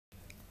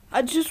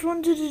I just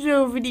wanted to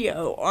do a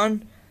video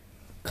on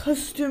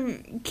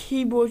custom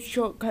keyboard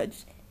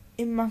shortcuts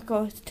in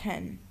macOS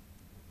 10.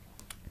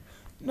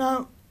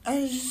 Now,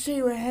 as you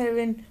see, we're here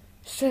in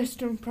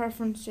System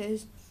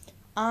Preferences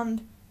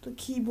and the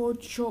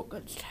Keyboard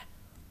Shortcuts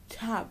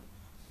tab,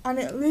 and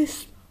it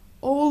lists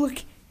all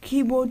the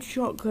keyboard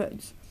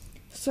shortcuts.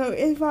 So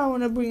if I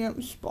want to bring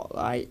up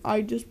Spotlight,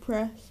 I just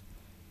press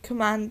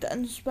Command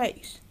and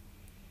Space,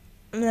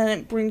 and then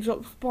it brings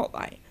up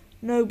Spotlight.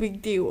 No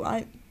big deal,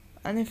 right?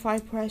 And if I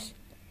press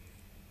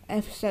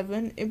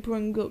F7, it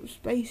brings up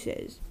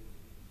Spaces.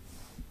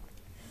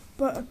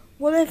 But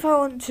what if I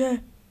want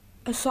to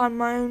assign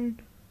my own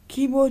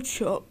keyboard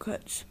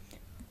shortcuts?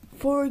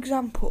 For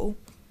example,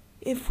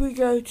 if we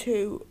go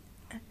to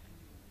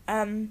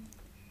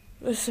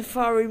the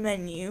Safari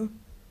menu,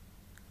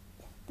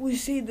 we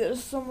see that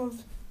some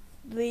of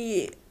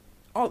the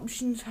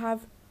options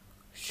have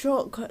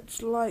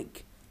shortcuts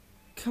like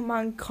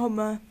Command,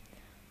 comma,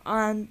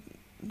 and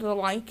the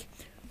like.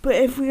 But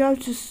if we go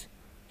to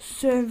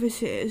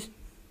Services,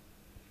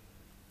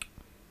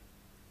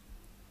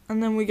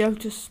 and then we go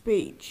to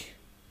Speech,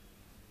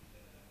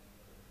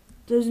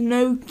 there's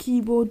no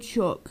keyboard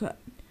shortcut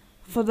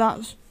for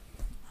that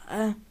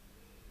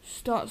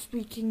Start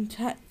Speaking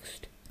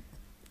Text.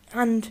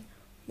 And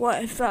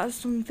what if that's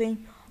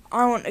something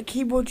I want a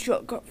keyboard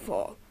shortcut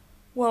for?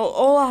 Well,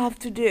 all I have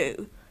to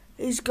do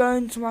is go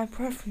into my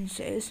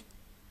preferences,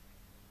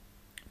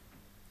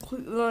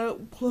 click the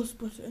little plus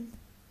button,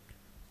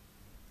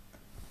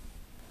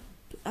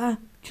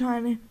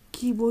 China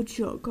keyboard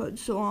shortcut,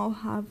 so I'll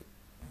have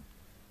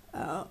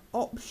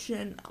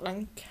Option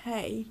and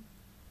K.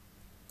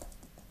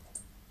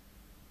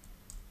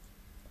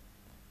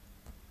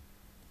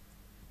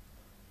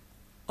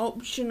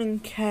 Option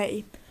and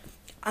K,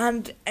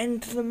 and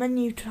enter the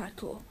menu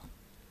title.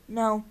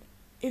 Now,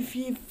 if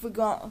you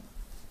forgot,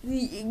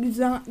 the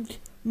exact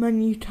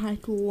menu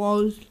title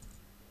was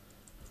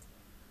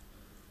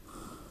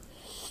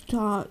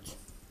Start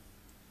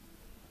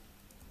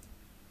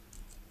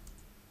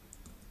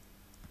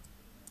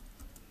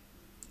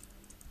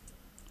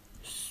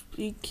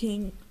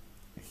Speaking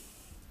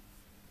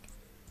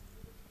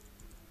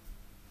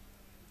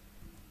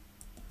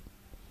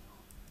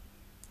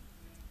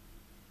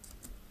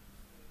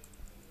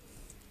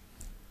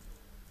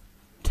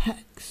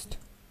Text.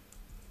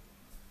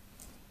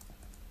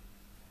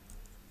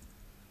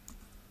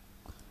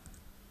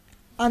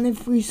 And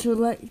if we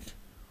select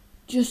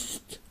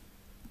just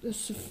the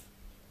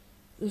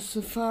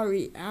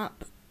Safari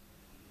app,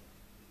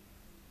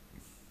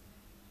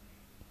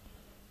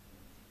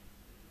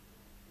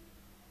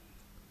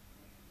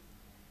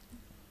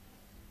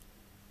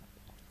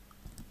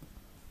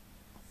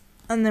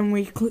 and then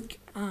we click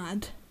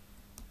Add,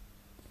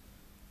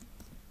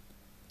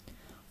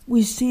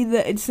 we see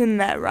that it's in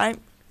there, right?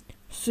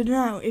 So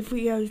now if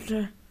we go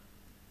to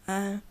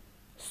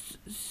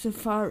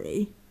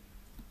Safari,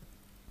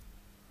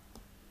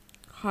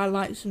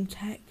 highlight some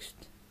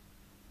text,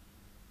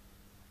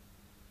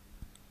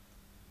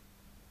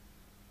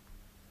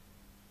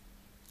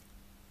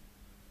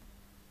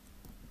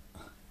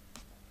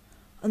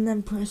 and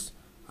then press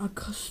a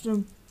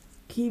custom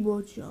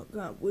keyboard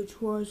shortcut,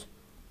 which was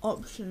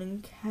Option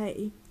and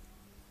K.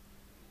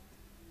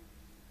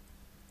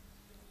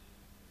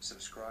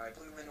 Subscribe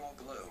Luminol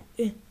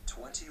Yeah. Blue.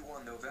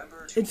 21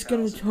 November 2008. It's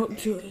going to talk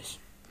to us.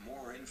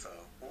 More info.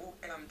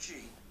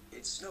 OMG.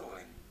 It's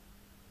snowing.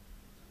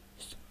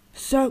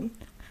 So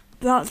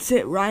that's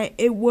it, right?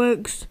 It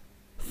works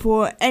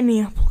for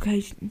any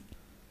application.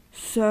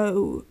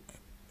 So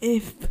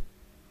if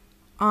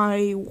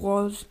I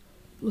was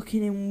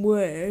looking in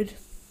Word,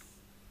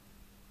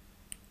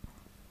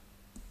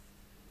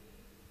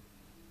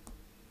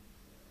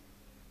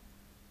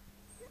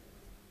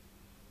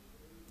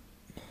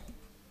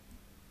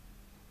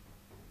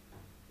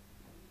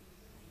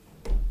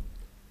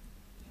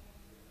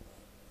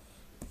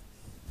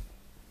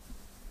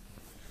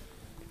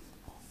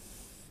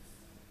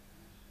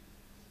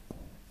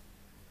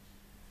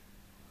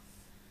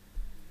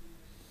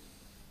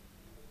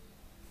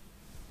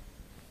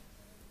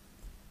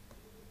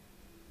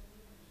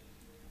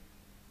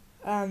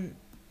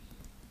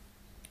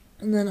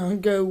 and then I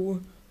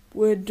go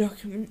Word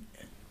document.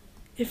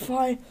 If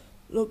I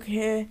look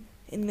here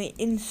in the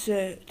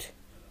Insert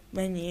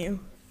menu,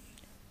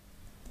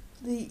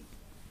 the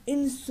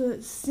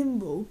Insert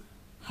symbol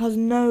has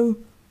no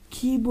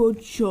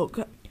keyboard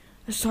shortcut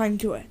assigned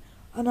to it,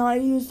 and I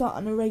use that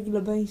on a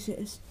regular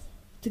basis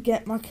to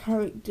get my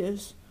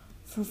characters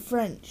for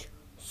French.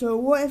 So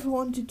what if I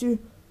wanted to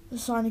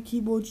assign a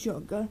keyboard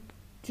shortcut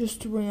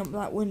just to bring up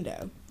that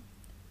window?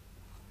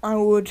 I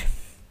would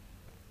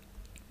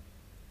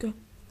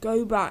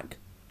go back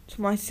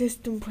to my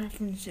System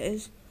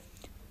Preferences,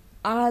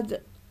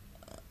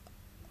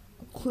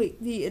 click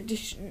the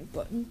Addition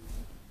button,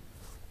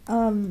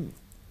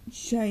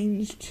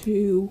 change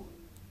to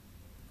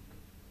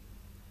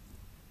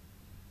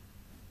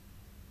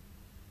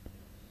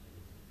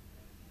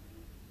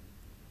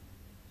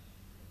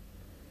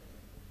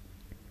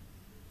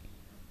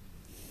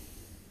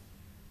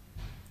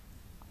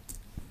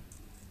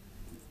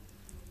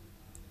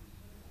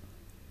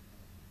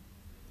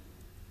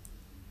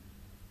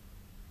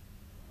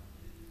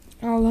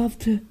I'll have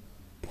to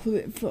put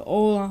it for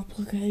all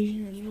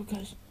applications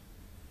because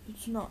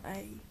it's not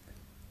a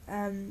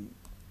and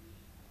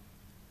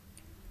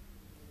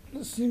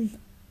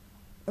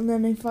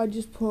then if I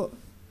just put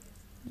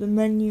the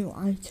menu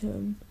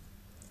item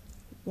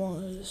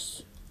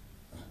was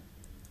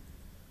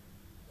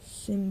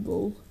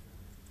symbol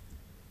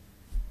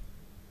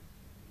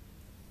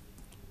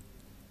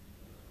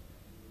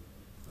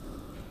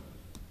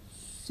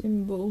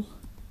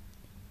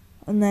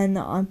and then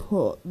I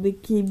put the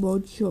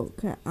keyboard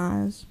shortcut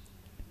as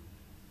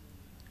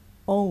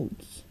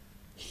Alt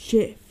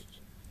Shift,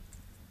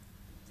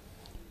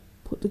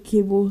 put the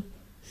keyboard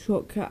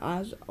shortcut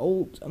as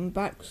Alt and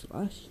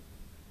backslash,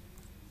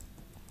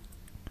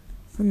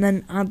 and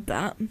then add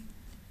that.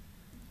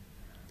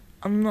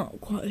 I'm not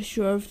quite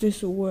sure if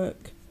this will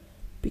work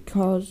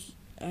because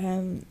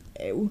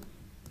it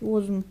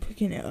wasn't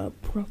picking it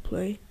up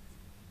properly,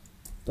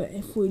 but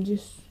if we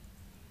just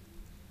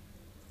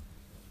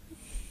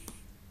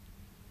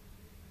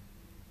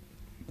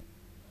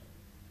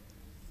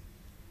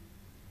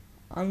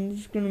I'm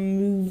just going to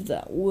move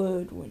that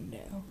word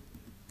window.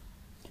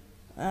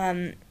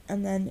 And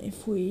then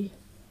if we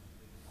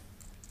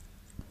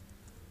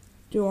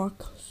do our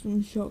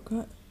custom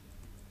shortcut,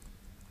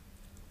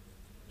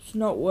 it's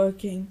not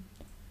working.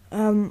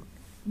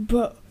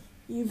 But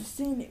you've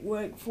seen it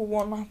work for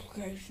one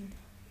application.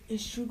 It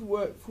should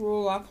work for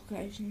all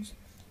applications.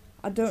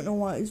 I don't know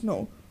why it's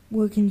not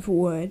working for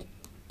Word,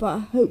 but I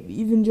hope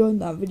you've enjoyed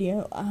that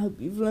video. I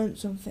hope you've learned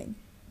something.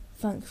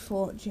 Thanks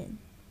for watching.